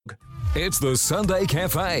It's the Sunday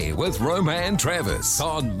Cafe with Roman Travis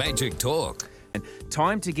on Magic Talk. And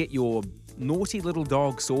time to get your naughty little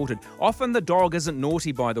dog sorted. Often the dog isn't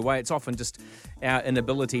naughty, by the way. It's often just our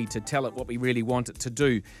inability to tell it what we really want it to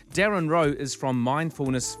do. Darren Rowe is from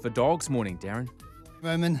Mindfulness for Dogs. Morning, Darren.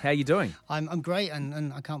 Roman, how you doing? I'm great,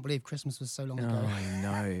 and I can't believe Christmas was so long ago. I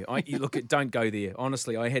know. Don't go there.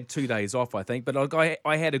 Honestly, I had 2 days off, I think, but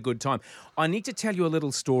I had a good time. I need to tell you a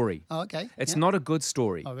little story. Oh, okay. It's not a good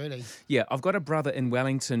story. Oh, really? Yeah, I've got a brother in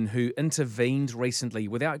Wellington who intervened recently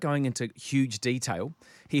without going into huge detail.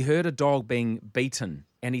 He heard a dog being beaten,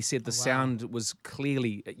 and he said the sound was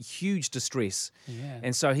clearly huge distress. Yeah.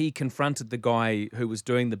 And so he confronted the guy who was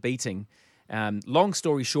doing the beating. Long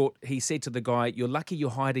story short, he said to the guy, "You're lucky you're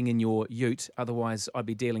hiding in your ute, otherwise I'd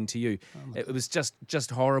be dealing to you." It was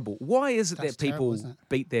just horrible. Why is it that people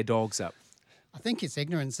beat their dogs up? I think it's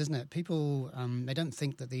ignorance, isn't it? People, they don't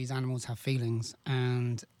think that these animals have feelings,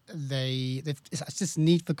 and it's just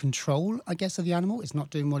need for control, I guess, of the animal. It's not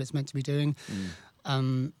doing what it's meant to be doing.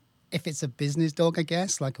 If it's a business dog, I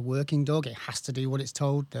guess, like a working dog, it has to do what it's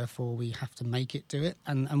told. Therefore, we have to make it do it.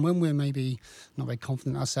 And when we're maybe not very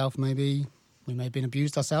confident ourselves, maybe we may have been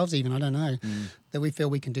abused ourselves even, I don't know, that we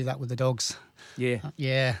feel we can do that with the dogs. Yeah.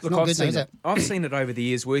 Yeah. Look, I've seen it over the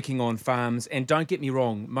years working on farms, and don't get me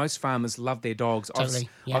wrong, most farmers love their dogs. Totally.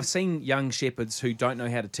 I've seen young shepherds who don't know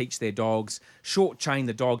how to teach their dogs, short chain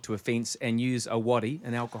the dog to a fence and use a waddy,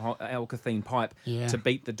 an alkathene pipe, to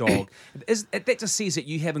beat the dog. That just says that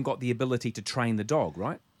you haven't got the ability to train the dog,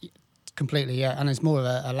 right? Completely, yeah, and it's more of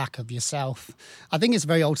a lack of yourself. I think it's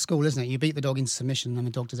very old school, isn't it? You beat the dog into submission and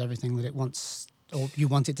the dog does everything that it wants or you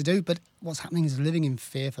want it to do, but what's happening is living in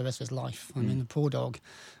fear for the rest of its life. I mean, the poor dog,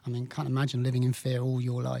 can't imagine living in fear all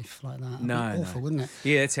your life like that. It'd be awful, wouldn't it?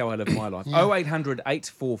 Yeah, that's how I live my life. 0800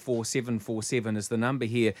 844 747 is the number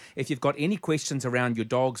here. If you've got any questions around your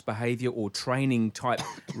dog's behaviour or training type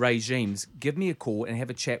regimes, give me a call and have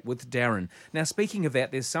a chat with Darren. Now, speaking of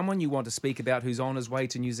that, there's someone you want to speak about who's on his way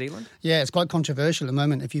to New Zealand? Yeah, it's quite controversial at the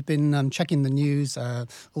moment. If you've been checking the news,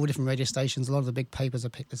 all different radio stations, a lot of the big papers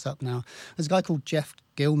have picked this up now. There's a guy called Jeff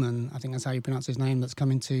Gilman, I think that's how you pronounce his name, that's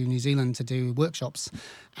coming to New Zealand to do workshops.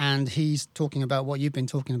 And he's talking about what you've been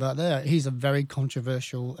talking about there. He's a very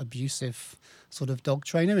controversial, abusive sort of dog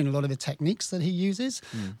trainer in a lot of the techniques that he uses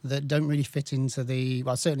that don't really fit into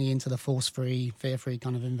certainly into the force-free, fear-free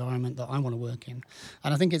kind of environment that I want to work in.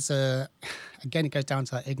 And I think it's again, it goes down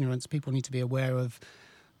to that ignorance. People need to be aware of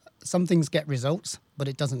some things get results, but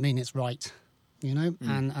it doesn't mean it's right. You know,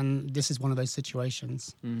 and this is one of those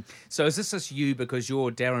situations. So is this just you because you're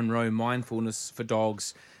Darren Rowe, Mindfulness for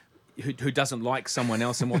Dogs, who doesn't like someone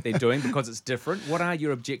else and what they're doing because it's different? What are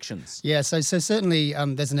your objections? Yeah, so certainly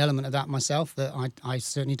there's an element of that myself that I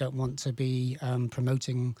certainly don't want to be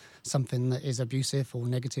promoting something that is abusive or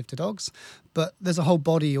negative to dogs. But there's a whole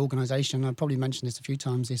body organisation. I've probably mentioned this a few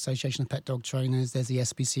times, the Association of Pet Dog Trainers, there's the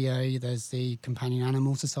SPCA, there's the Companion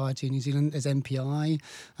Animal Society in New Zealand, there's MPI,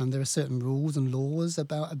 and there are certain rules and laws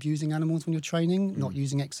about abusing animals when you're training, not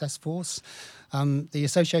using excess force. The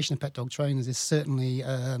Association of Pet Dog Trainers is certainly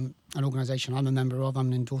an organisation I'm a member of. I'm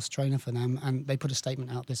an endorsed trainer for them, and they put a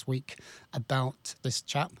statement out this week about this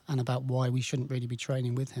chap and about why we shouldn't really be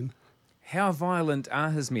training with him. How violent are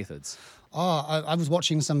his methods? I was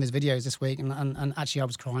watching some of his videos this week, and actually I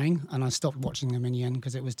was crying, and I stopped watching them in the end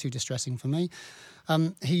because it was too distressing for me.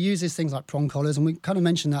 He uses things like prong collars, and we kind of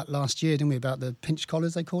mentioned that last year, didn't we, about the pinch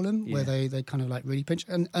collars, they call them, where they kind of like really pinch.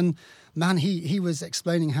 And man, he was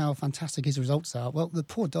explaining how fantastic his results are. Well, the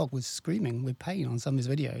poor dog was screaming with pain on some of his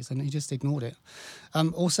videos, and he just ignored it.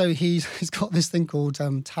 Also, he's got this thing called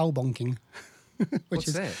towel bonking.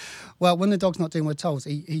 What's that? Well, when the dog's not doing what it tells,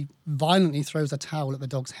 he violently throws a towel at the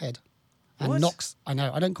dog's head and knocks. I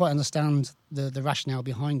know. I don't quite understand the rationale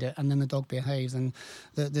behind it. And then the dog behaves. And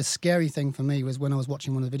the scary thing for me was when I was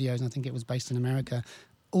watching one of the videos, and I think it was based in America,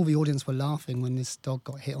 all the audience were laughing when this dog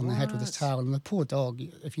got hit on the head with this towel. And the poor dog,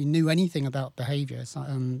 if you knew anything about behaviour,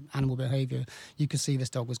 animal behaviour, you could see this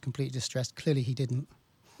dog was completely distressed. Clearly he didn't.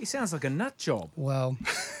 He sounds like a nut job. Well,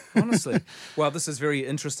 honestly. Well, this is very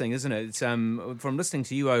interesting, isn't it? It's, from listening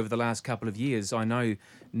to you over the last couple of years, I know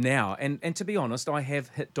now, and to be honest, I have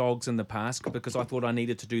hit dogs in the past because I thought I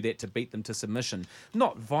needed to do that to beat them to submission.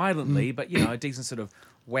 Not violently, but, a decent sort of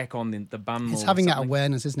whack on the bum. It's having that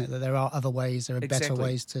awareness, isn't it, that there are other ways, there are better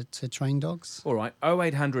ways to train dogs. All right,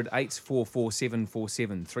 0800 844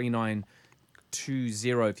 747 3920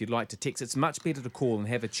 if you'd like to text. It's much better to call and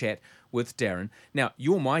have a chat with Darren. Now,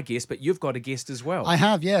 you're my guest, but you've got a guest as well. I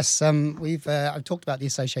have, yes. I've talked about the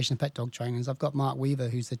Association of Pet Dog Trainers. I've got Mark Weaver,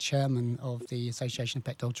 who's the chairman of the Association of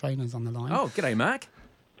Pet Dog Trainers, on the line. Oh, g'day, Mark.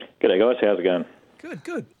 G'day, guys. How's it going?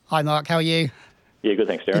 Good. Hi, Mark. How are you? Yeah, good,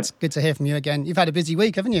 thanks, Darren. It's good to hear from you again. You've had a busy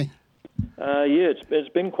week, haven't you? Yeah, it's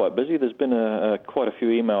been quite busy. There's been quite a few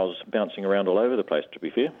emails bouncing around all over the place, to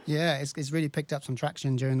be fair. Yeah, it's really picked up some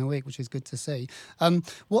traction during the week, which is good to see.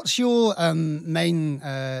 What's your main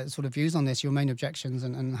sort of views on this, your main objections,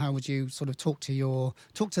 and how would you sort of talk to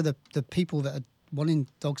the people that are wanting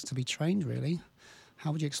dogs to be trained, really?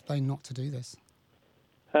 How would you explain not to do this?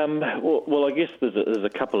 Well, I guess there's a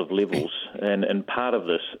couple of levels, and part of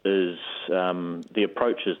this is the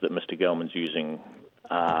approaches that Mr. Gelman's using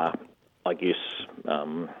are, I guess,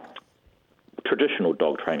 traditional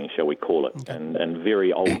dog training, shall we call it, okay. and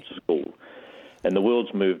very old school. And the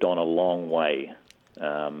world's moved on a long way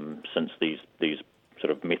since these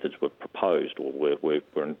sort of methods were proposed or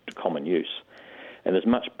were in common use. And there's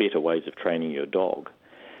much better ways of training your dog.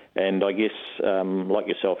 And I guess, like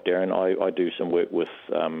yourself, Darren, I do some work with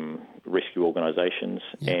rescue organisations,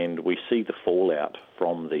 and we see the fallout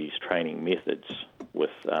from these training methods with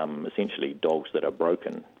essentially dogs that are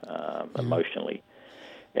broken emotionally.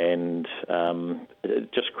 And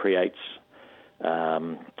it just creates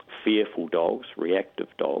fearful dogs, reactive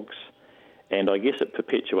dogs, and I guess it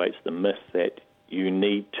perpetuates the myth that you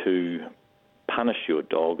need to punish your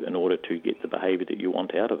dog in order to get the behaviour that you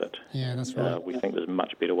want out of it. Yeah, that's right. We think there's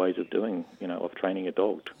much better ways of of training a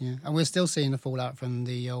dog. Yeah, and we're still seeing the fallout from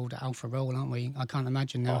the old alpha role, aren't we? I can't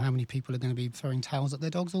imagine now how many people are going to be throwing towels at their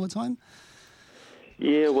dogs all the time.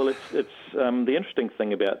 Yeah, well, it's the interesting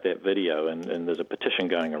thing about that video, and there's a petition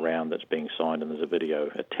going around that's being signed, and there's a video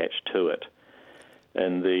attached to it.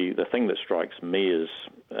 And the thing that strikes me as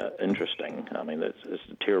interesting, I mean, it's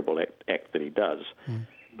a terrible act that he does,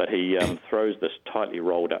 but he throws this tightly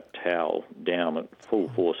rolled up towel down at full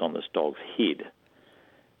force on this dog's head.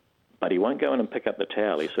 But he won't go in and pick up the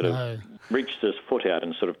towel. He sort of reaches his foot out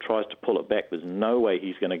and sort of tries to pull it back. There's no way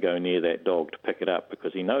he's going to go near that dog to pick it up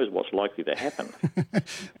because he knows what's likely to happen.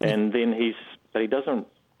 And then he doesn't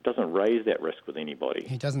raise that risk with anybody.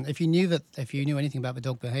 He doesn't. If you knew anything about the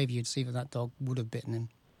dog behaviour, you'd see that dog would have bitten him.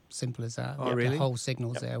 Simple as that. Oh, really? The whole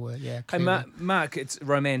signals there were, Hey, clearly. Mark, it's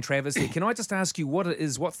Roman Travers here. Can I just ask you what it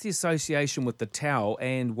is? What's the association with the towel,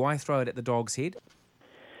 and why throw it at the dog's head?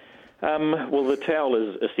 Well, the towel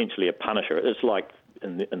is essentially a punisher. It's like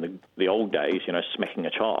in the old days, smacking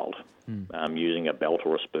a child using a belt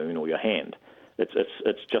or a spoon or your hand. It's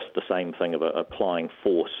just the same thing of applying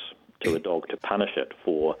force to a dog to punish it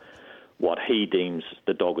for what he deems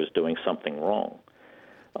the dog is doing something wrong.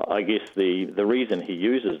 I guess the reason he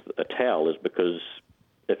uses a towel is because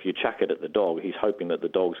if you chuck it at the dog, he's hoping that the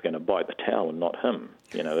dog's going to bite the towel and not him,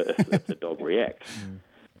 if the dog reacts.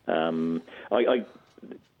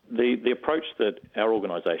 The approach that our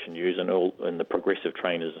organisation use and the progressive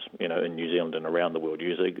trainers, in New Zealand and around the world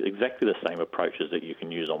use are exactly the same approaches that you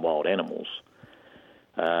can use on wild animals.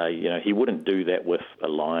 He wouldn't do that with a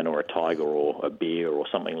lion or a tiger or a bear or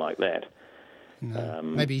something like that. No,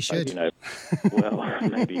 maybe he should.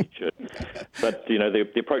 Maybe he should. But,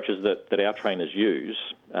 the approaches that our trainers use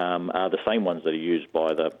are the same ones that are used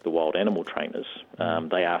by the wild animal trainers.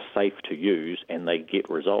 They are safe to use and they get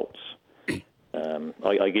results.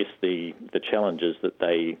 I guess the challenge is that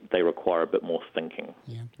they require a bit more thinking.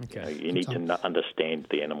 Yeah. Okay. You need to understand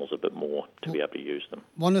the animals a bit more to be able to use them.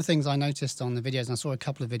 One of the things I noticed on the videos, and I saw a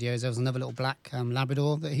couple of videos, there was another little black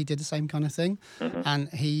Labrador that he did the same kind of thing, and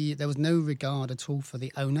there was no regard at all for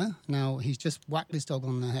the owner. Now, he's just whacked this dog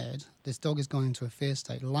on the head. This dog has gone into a fear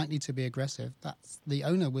state, likely to be aggressive. The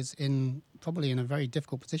owner was probably in a very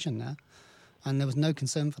difficult position there, and there was no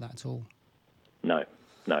concern for that at all. No.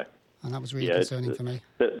 And that was really concerning for me.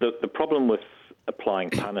 The problem with applying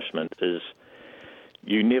punishment is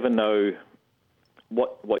you never know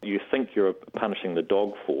what you think you're punishing the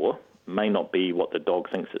dog for may not be what the dog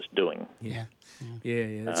thinks it's doing. Yeah,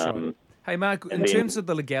 that's right. Hey, Mark, in terms of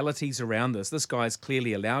the legalities around this guy's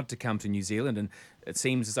clearly allowed to come to New Zealand, and it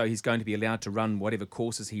seems as though he's going to be allowed to run whatever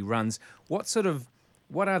courses he runs. What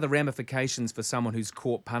are the ramifications for someone who's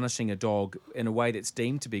caught punishing a dog in a way that's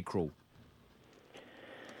deemed to be cruel?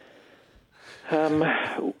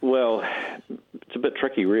 Well, it's a bit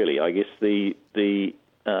tricky, really. I guess the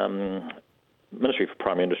Ministry for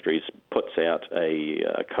Primary Industries puts out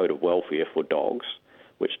a code of welfare for dogs,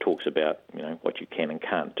 which talks about what you can and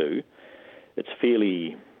can't do. It's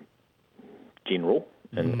fairly general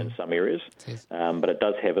in some areas, but it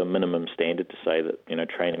does have a minimum standard to say that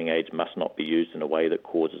training aids must not be used in a way that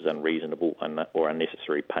causes unreasonable or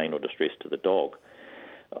unnecessary pain or distress to the dog.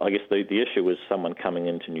 I guess the issue is someone coming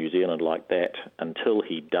into New Zealand like that, until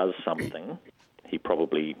he does something, he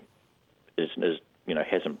probably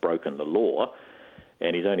hasn't broken the law.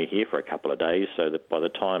 and he's only here for a couple of days, so that by the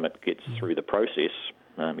time it gets through the process,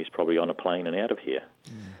 he's probably on a plane and out of here.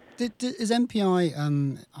 Is MPI,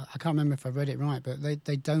 I can't remember if I read it right, but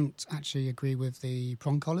they don't actually agree with the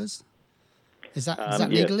prong collars? Is that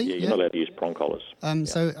legally? Yeah, you're not allowed to use prong collars.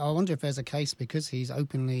 So I wonder if there's a case, because he's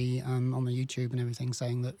openly on the YouTube and everything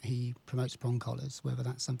saying that he promotes prong collars, whether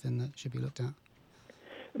that's something that should be looked at.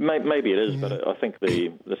 Maybe it is, but I think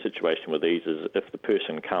the situation with these is if the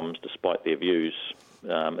person comes despite their views,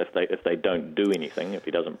 if they don't do anything, if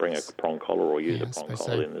he doesn't bring a prong collar or use a prong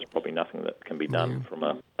collar, then there's probably nothing that can be done from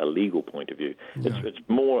a legal point of view. It's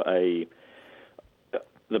more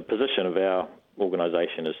the position of our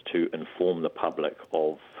organisation is to inform the public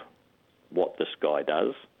of what this guy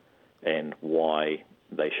does and why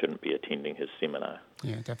they shouldn't be attending his seminar.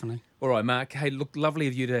 Yeah, definitely. All right, Mark. Hey, look, lovely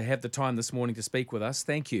of you to have the time this morning to speak with us.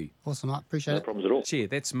 Thank you. Awesome, Mark. Appreciate it. No problems at all. Cheers.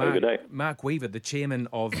 That's Have a good day. Mark Weaver, the chairman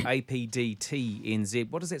of APDT NZ.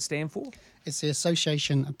 What does that stand for? It's the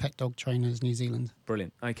Association of Pet Dog Trainers New Zealand.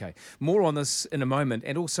 Brilliant. Okay. More on this in a moment,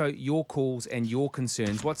 and also your calls and your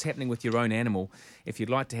concerns. What's happening with your own animal? If you'd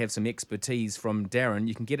like to have some expertise from Darren,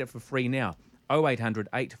 you can get it for free now. 0800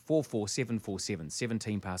 844 747,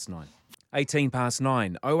 17 past 9. 18 past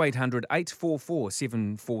 9, 0800 844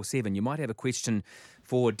 747. You might have a question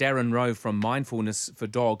for Darren Rowe from Mindfulness for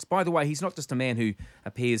Dogs. By the way, he's not just a man who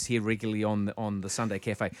appears here regularly on the Sunday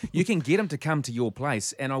Cafe. You can get him to come to your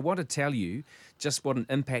place, and I want to tell you just what an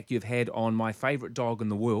impact you've had on my favourite dog in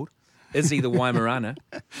the world, Izzy the Weimaraner.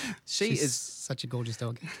 She's such a gorgeous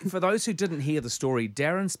dog. For those who didn't hear the story,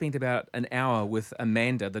 Darren spent about an hour with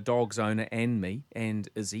Amanda, the dog's owner, and me, and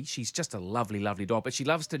Izzy. She's just a lovely, lovely dog, but she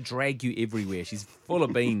loves to drag you everywhere. She's full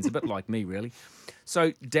of beans, a bit like me, really.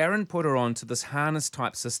 So Darren put her onto this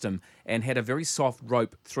harness-type system and had a very soft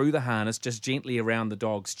rope through the harness, just gently around the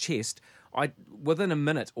dog's chest. Within a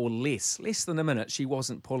minute or less than a minute, she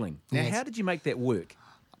wasn't pulling. Now, how did you make that work?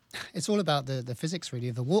 It's all about the physics, really,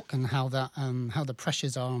 of the walk and how the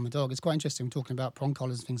pressures are on the dog. It's quite interesting talking about prong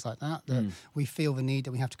collars and things like that, we feel the need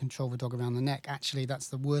that we have to control the dog around the neck. Actually, that's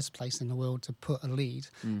the worst place in the world to put a lead.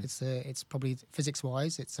 It's probably,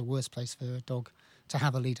 physics-wise, it's the worst place for a dog to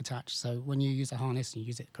have a lead attached. So when you use a harness and you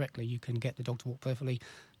use it correctly, you can get the dog to walk perfectly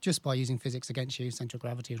just by using physics against you, central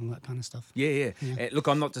gravity and all that kind of stuff. Yeah. Look,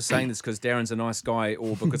 I'm not just saying this because Darren's a nice guy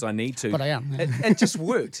or because I need to. But I am. It just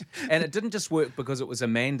worked. And it didn't just work because it was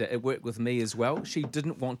Amanda. It worked with me as well. She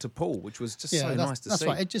didn't want to pull, which was just so nice to see. That's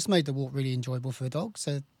right. It just made the walk really enjoyable for the dog.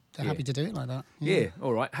 So they're happy to do it like that. Yeah,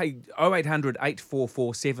 all right. Hey, 0800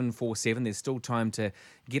 844 747. There's still time to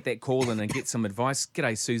get that call in and get some advice.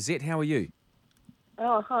 G'day, Suzette. How are you?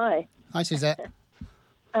 Oh, hi. Hi, Suzette.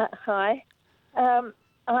 Hi.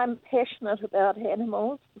 I'm passionate about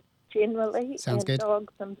animals generally, Sounds and good.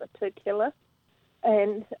 dogs in particular.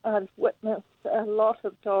 And I've witnessed a lot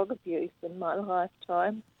of dog abuse in my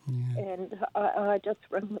lifetime. Yeah. And I just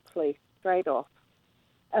ring the police straight off.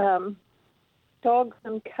 Dogs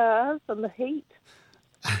in cars in the heat.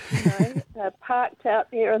 They're parked out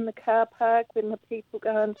there in the car park when the people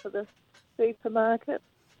go into the supermarket.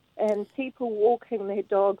 And people walking their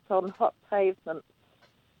dogs on hot pavements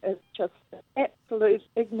is just absolute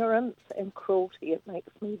ignorance and cruelty. It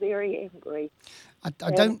makes me very angry. I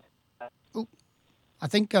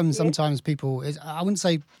think sometimes people, I wouldn't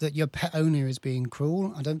say that your pet owner is being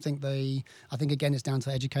cruel. I think again it's down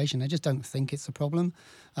to education. They just don't think it's a problem.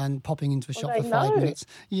 And popping into a shop for 5 minutes.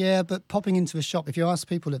 Yeah, but popping into a shop, if you ask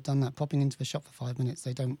people who've done that, popping into a shop for 5 minutes,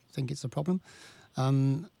 they don't think it's a problem.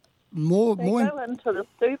 They go into the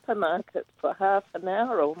supermarket for half an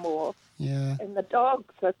hour or more, and the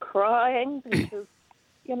dogs are crying because,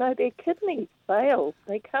 their kidneys fail.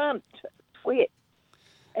 They can't sweat,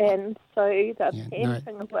 and so they're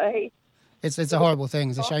panting away. It's a horrible thing.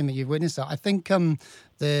 It's a shame that you've witnessed that. I think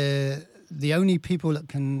the only people that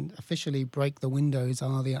can officially break the windows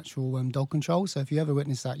are the actual dog control. So if you ever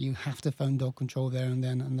witness that, you have to phone dog control there and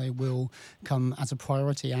then, and they will come as a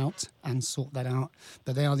priority out and sort that out.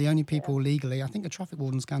 But they are the only people legally, I think the traffic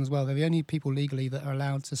wardens can as well, they're the only people legally that are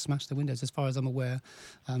allowed to smash the windows, as far as I'm aware.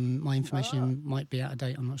 My information might be out of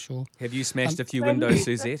date, I'm not sure. Have you smashed a few windows,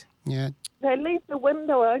 Suzette? Yeah. They leave the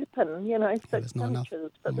window open, 6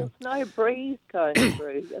 inches, but there's no breeze going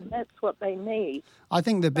through, and that's what they need. I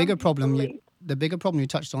think the bigger problem you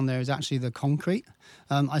touched on there is actually the concrete.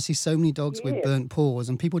 I see so many dogs with burnt paws,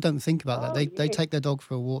 and people don't think about that. They take their dog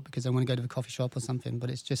for a walk because they want to go to the coffee shop or something, but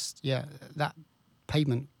it's just, that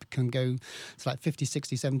pavement can go to like 50,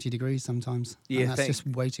 60, 70 degrees sometimes. Yeah, and that's just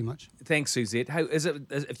way too much. Thanks, Suzette. How, is it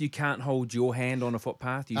if you can't hold your hand on a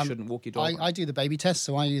footpath, you shouldn't walk your dog? I do the baby test,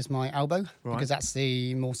 so I use my elbow because that's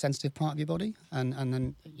the more sensitive part of your body, and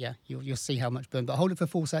then you'll see how much burn. But hold it for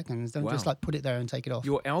 4 seconds. Don't just like put it there and take it off.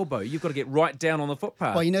 Your elbow, you've got to get right down on the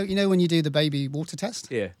footpath. Well, you know when you do the baby water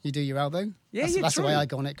test, you do your elbow. Yeah, that's true. the way I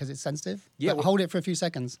go on it because it's sensitive. Yeah, but hold it for a few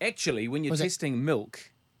seconds. Actually, when you're testing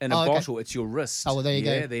milk in a bottle, it's your wrist. Oh, well, there you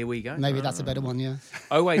go. Yeah, there we go. Maybe that's a better one, yeah.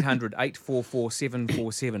 0800 844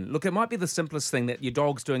 747. Look, it might be the simplest thing that your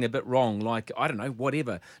dog's doing a bit wrong, like, I don't know,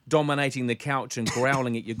 whatever, dominating the couch and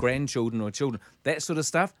growling at your grandchildren or children. That sort of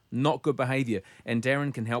stuff, not good behaviour. And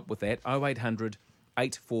Darren can help with that. 0800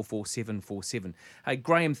 844 747. Hey,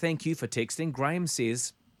 Graham, thank you for texting. Graham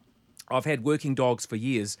says, I've had working dogs for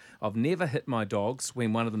years. I've never hit my dogs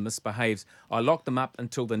when one of them misbehaves. I lock them up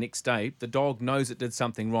until the next day. The dog knows it did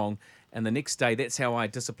something wrong, and the next day, that's how I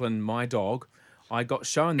discipline my dog. I got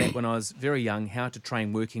shown that when I was very young, how to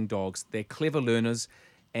train working dogs. They're clever learners,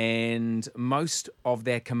 and most of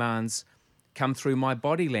their commands come through my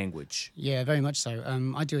body language. Yeah, very much so.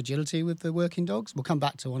 I do agility with the working dogs. We'll come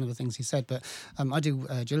back to one of the things he said, but I do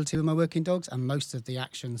agility with my working dogs, and most of the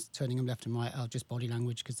actions, turning them left and right, are just body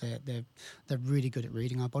language because they're really good at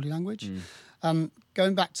reading our body language.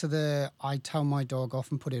 Going back to I tell my dog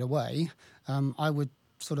off and put it away, I would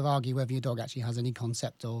sort of argue whether your dog actually has any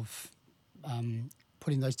concept of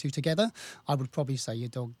putting those two together. I would probably say your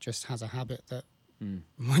dog just has a habit that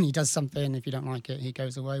when he does something, if you don't like it, he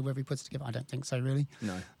goes away. Whether he puts it together, I don't think so, really.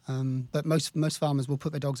 No. But most farmers will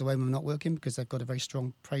put their dogs away when they're not working because they've got a very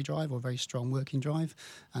strong prey drive or very strong working drive,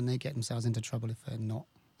 and they get themselves into trouble if they're not.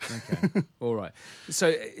 Okay. All right.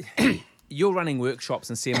 So you're running workshops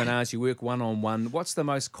and seminars, you work one-on-one. What's the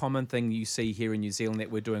most common thing you see here in New Zealand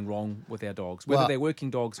that we're doing wrong with our dogs, whether they're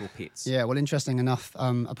working dogs or pets? Yeah, well, interesting enough,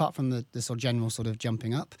 apart from the sort of general sort of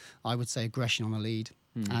jumping up, I would say aggression on a lead.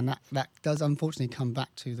 And that does unfortunately come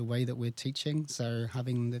back to the way that we're teaching. So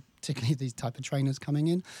having particularly these type of trainers coming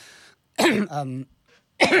in, having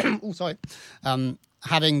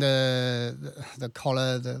the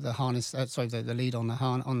collar, the harness, the lead on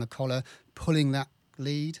the collar, pulling that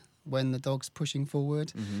lead when the dog's pushing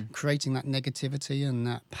forward, creating that negativity and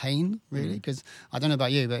that pain, really. Because I don't know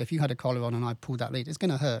about you, but if you had a collar on and I pulled that lead, it's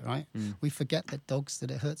going to hurt, right? We forget that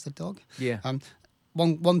it hurts the dog. Yeah.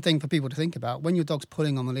 One thing for people to think about, when your dog's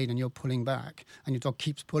pulling on the lead and you're pulling back and your dog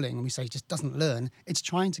keeps pulling and we say it just doesn't learn, it's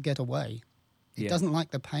trying to get away. It doesn't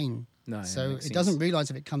like the pain. No, so it doesn't realise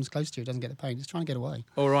if it comes close to you, it doesn't get the pain. It's trying to get away.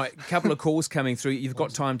 All right, a couple of calls coming through. You've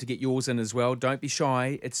got time to get yours in as well. Don't be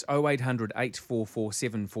shy. It's 0800 844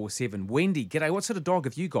 747. Wendy, g'day. What sort of dog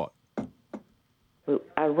have you got? A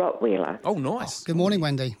Rottweiler. Oh, nice. Good morning,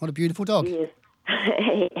 Wendy. What a beautiful dog. Yes.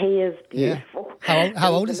 he is beautiful. Yeah.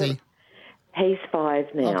 How old is he? He's 5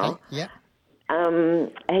 now. Okay, yeah.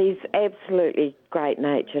 He's absolutely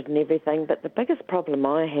great-natured and everything, but the biggest problem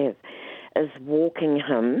I have is walking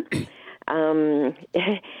him.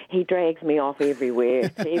 He drags me off everywhere,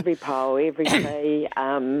 to every pole, every tree.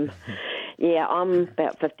 I'm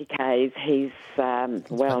about 50 Ks. He's,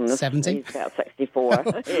 about 70? He's about 64.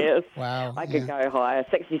 Yes. Wow. I could go higher,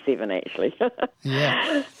 67 actually.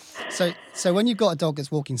 Yeah. So when you've got a dog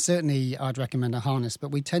that's walking, certainly I'd recommend a harness,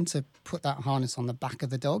 but we tend to put that harness on the back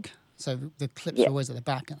of the dog. So the clip's are always at the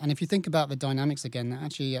back. And if you think about the dynamics again, that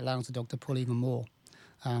actually allows the dog to pull even more.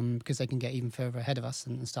 Because they can get even further ahead of us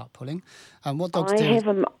and start pulling. What dogs do?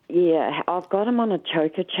 I've got him on a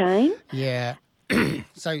choker chain. Yeah.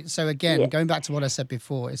 So again, going back to what I said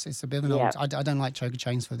before, it's a bit of an old. I don't like choker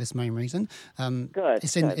chains for this main reason. Good.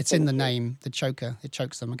 It's in the name, the choker. It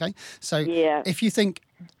chokes them. Okay. So if you think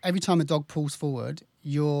every time a dog pulls forward,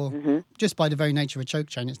 you're just by the very nature of a choke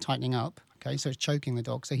chain, it's tightening up. Okay, so it's choking the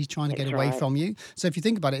dog. So he's trying to get away from you. So if you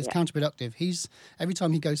think about it, it's counterproductive. Every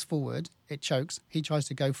time he goes forward, it chokes. He tries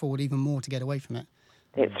to go forward even more to get away from it.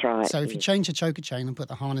 That's right. So if you change the choker chain and put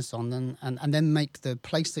the harness on, and then make the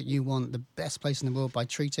place that you want the best place in the world by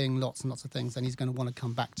treating lots and lots of things, then he's going to want to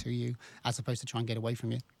come back to you as opposed to try and get away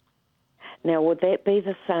from you. Now, would that be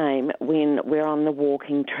the same when we're on the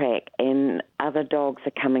walking track and other dogs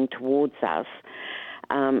are coming towards us?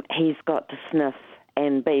 He's got to sniff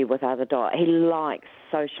and be with other dogs. He likes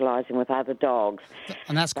socialising with other dogs.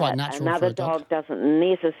 And that's quite natural for Another a dog. doesn't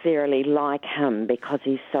necessarily like him because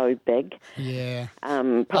he's so big. Yeah.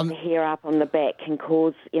 Put the hair up on the back can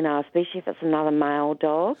cause, especially if it's another male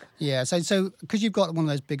dog. Yeah, so because you've got one of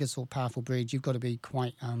those bigger sort of powerful breeds, you've got to be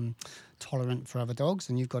quite tolerant for other dogs,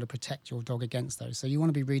 and you've got to protect your dog against those. So you want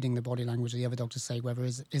to be reading the body language of the other dog to say whether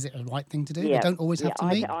is it a right thing to do. Yeah. They don't always have to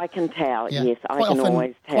meet. I can tell, Yeah. yes, I can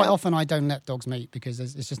always tell. Quite often I don't let dogs meet because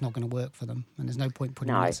it's just not going to work for them, and there's no point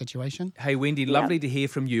putting them in that situation. Hey, Wendy, lovely to hear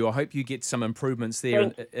from you. I hope you get some improvements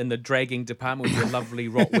there in the dragging department with your lovely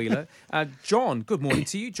Rottweiler. John, good morning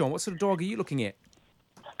to you. John, what sort of dog are you looking at?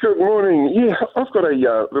 Good morning. Yeah, I've got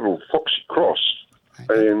a little foxy cross,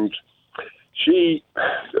 and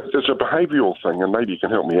it's a behavioural thing, and maybe you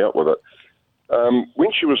can help me out with it.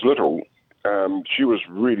 When she was little, she was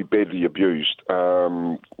really badly abused.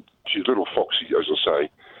 She's a little foxy, as I say,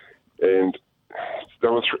 and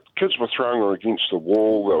kids were throwing her against the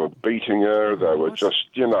wall. They were beating her. They were just,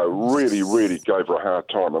 really, really gave her a hard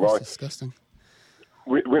time. And That's disgusting.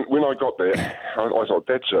 When I got there, I thought,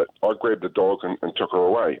 that's it. I grabbed the dog and took her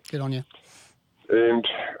away. Good on you. And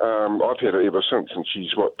I've had her ever since, and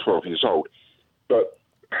she's, 12 years old. But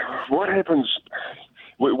what happens,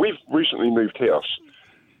 we've recently moved house,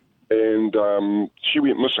 and she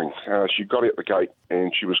went missing. She got out the gate,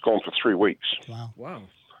 and she was gone for 3 weeks. Wow.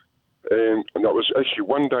 And that was actually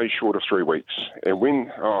 1 day short of 3 weeks. And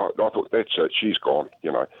when I thought, that's it, she's gone,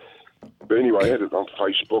 But anyway, I had it on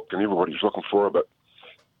Facebook, and everybody's looking for her, but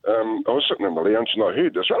I was sitting in the lounge and I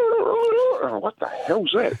heard this. What the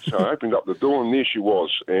hell's that? So I opened up the door and there she was,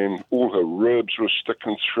 and all her ribs were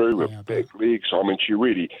sticking through her back legs. I mean, she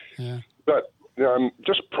really. Yeah. But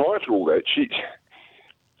just prior to all that,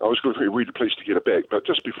 I was really pleased to get her back. But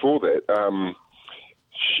just before that,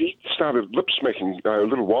 she started lip smacking a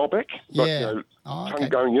little while back. Like, tongue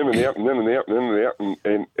going in and out and in and out and in and out,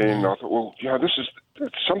 and I thought, well,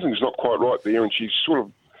 something's not quite right there, and she's sort of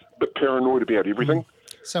a bit paranoid about everything.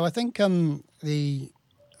 So I think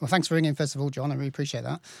thanks for ringing first of all, John. I really appreciate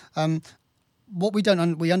that. What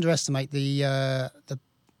we underestimate the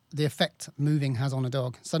effect moving has on a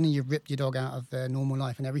dog. Suddenly you've ripped your dog out of their normal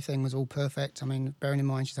life and everything was all perfect. I mean, bearing in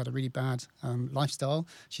mind she's had a really bad lifestyle.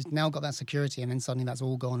 She's now got that security, and then suddenly that's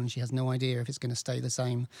all gone and she has no idea if it's going to stay the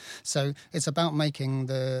same. So it's about making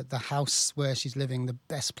the house where she's living the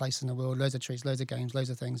best place in the world. Loads of treats, loads of games, loads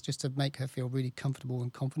of things, just to make her feel really comfortable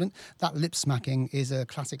and confident. That lip smacking is a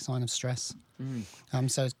classic sign of stress.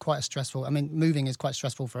 So it's quite stressful. I mean, moving is quite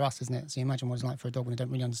stressful for us, isn't it? So you imagine what it's like for a dog when they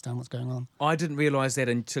don't really understand what's going on. I didn't realise that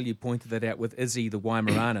until you pointed that out with Izzy, the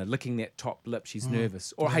Weimaraner, licking that top lip. She's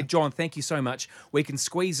nervous. Hey, John, thank you so much. We can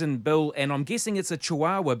squeeze in Bill, and I'm guessing it's a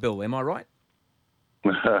Chihuahua, Bill. Am I right?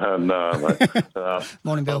 No, mate.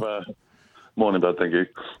 Morning, Bill. Morning, bud. Thank you.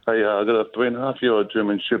 Hey, I've got a 3.5-year-old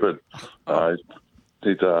German Shepherd.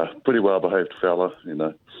 He's a pretty well-behaved fella,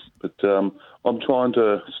 but I'm trying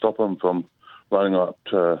to stop him from running off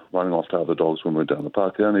to other dogs when we're down the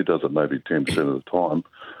park. He only does it maybe 10% of the time.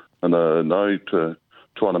 And I know to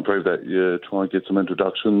try and improve that, try and get some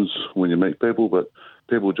introductions when you meet people, but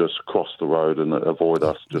people just cross the road and avoid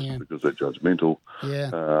us just because they're judgmental.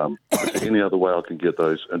 Yeah. Is there any other way I can get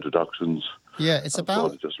those introductions? Yeah, it's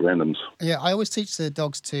about just randoms. Yeah, I always teach the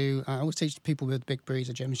dogs I always teach people with big breeds,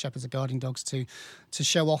 or German Shepherds, or guarding dogs, to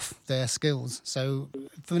show off their skills. So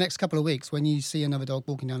for the next couple of weeks, when you see another dog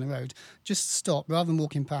walking down the road, just stop, rather than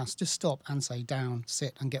walking past, just stop and say down,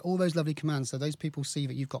 sit, and get all those lovely commands so those people see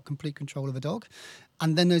that you've got complete control of a dog.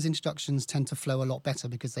 And then those introductions tend to flow a lot better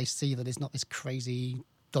because they see that it's not this crazy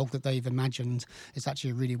dog that they've imagined. It's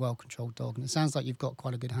actually a really well-controlled dog. And it sounds like you've got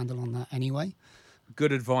quite a good handle on that anyway.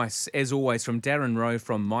 Good advice, as always, from Darren Rowe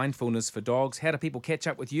from Mindfulness for Dogs. How do people catch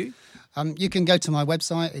up with you? You can go to my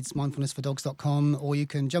website, it's mindfulnessfordogs.com, or you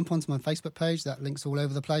can jump onto my Facebook page. That link's all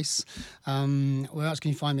over the place. Where else can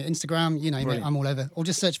you find me? Instagram, you name it, I'm all over. Or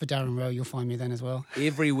just search for Darren Rowe, you'll find me then as well.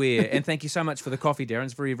 Everywhere. And thank you so much for the coffee, Darren.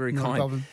 It's very, very kind. No problem.